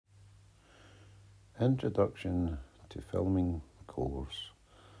Introduction to Filming Course,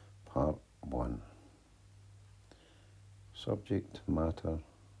 Part 1. Subject matter,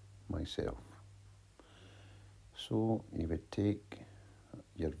 myself. So you would take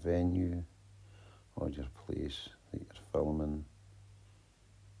your venue or your place that you're filming,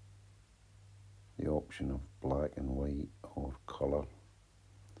 the option of black and white or colour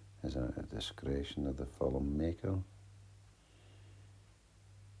is at the discretion of the filmmaker.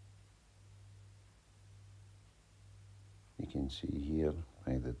 You can see here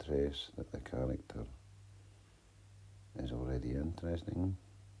by the dress that the character is already interesting.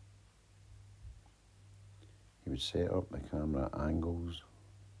 You would set up the camera angles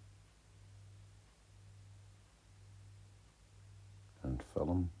and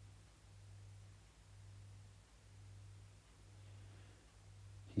film.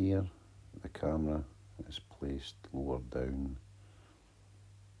 Here the camera is placed lower down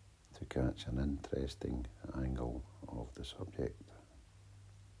to catch an interesting angle of the subject.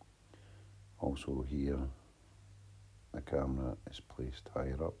 Also here the camera is placed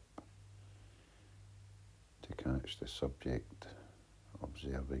higher up to catch the subject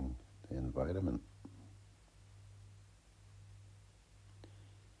observing the environment.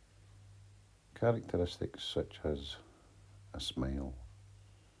 Characteristics such as a smile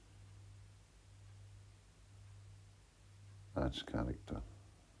adds character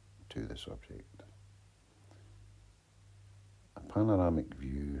to the subject. A panoramic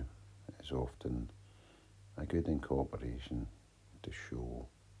view is often a good incorporation to show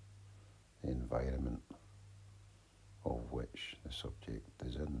the environment of which the subject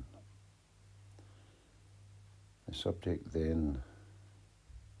is in. The subject then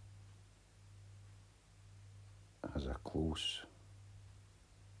has a close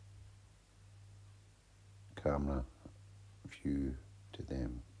camera view to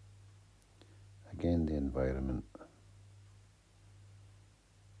them. Again, the environment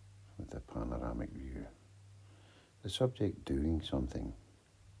with the panoramic view. The subject doing something,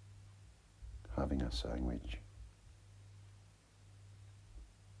 having a sandwich.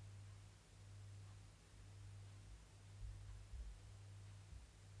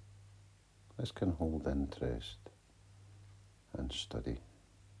 This can hold interest and study.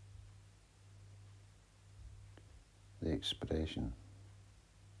 The expression.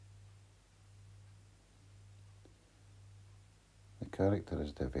 The character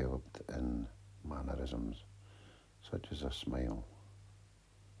is developed in mannerisms such as a smile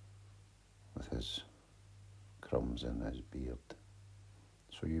with his crumbs in his beard.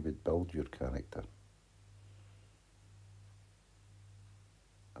 So you would build your character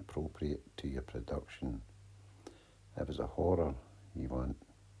appropriate to your production. If it's a horror, you want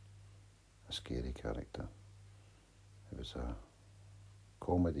a scary character. If it's a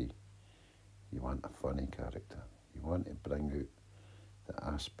comedy, you want a funny character. You want to bring out the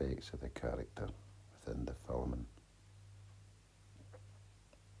aspects of the character within the filming.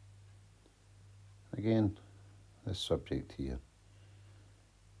 Again, this subject here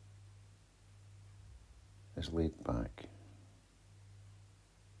is laid back.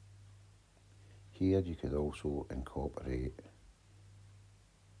 Here you could also incorporate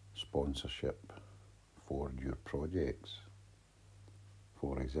sponsorship for your projects.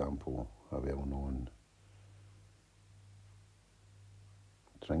 For example, a well-known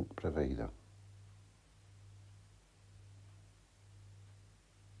drink provider,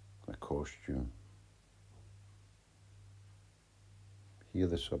 a costume. Here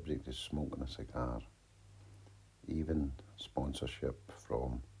the subject is smoking a cigar, even sponsorship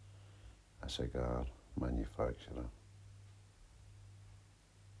from a cigar manufacturer.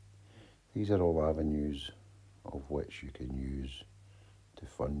 These are all avenues of which you can use to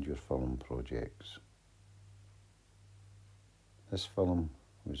fund your film projects. This film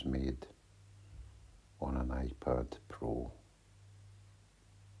was made on an iPad Pro.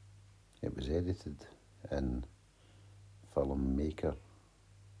 It was edited in Filmmaker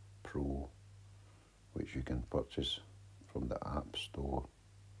Pro, which you can purchase from the App Store.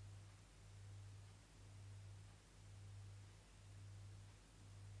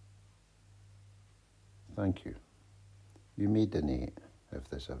 Thank you. You may donate if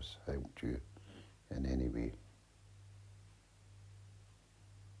this has helped you in any way.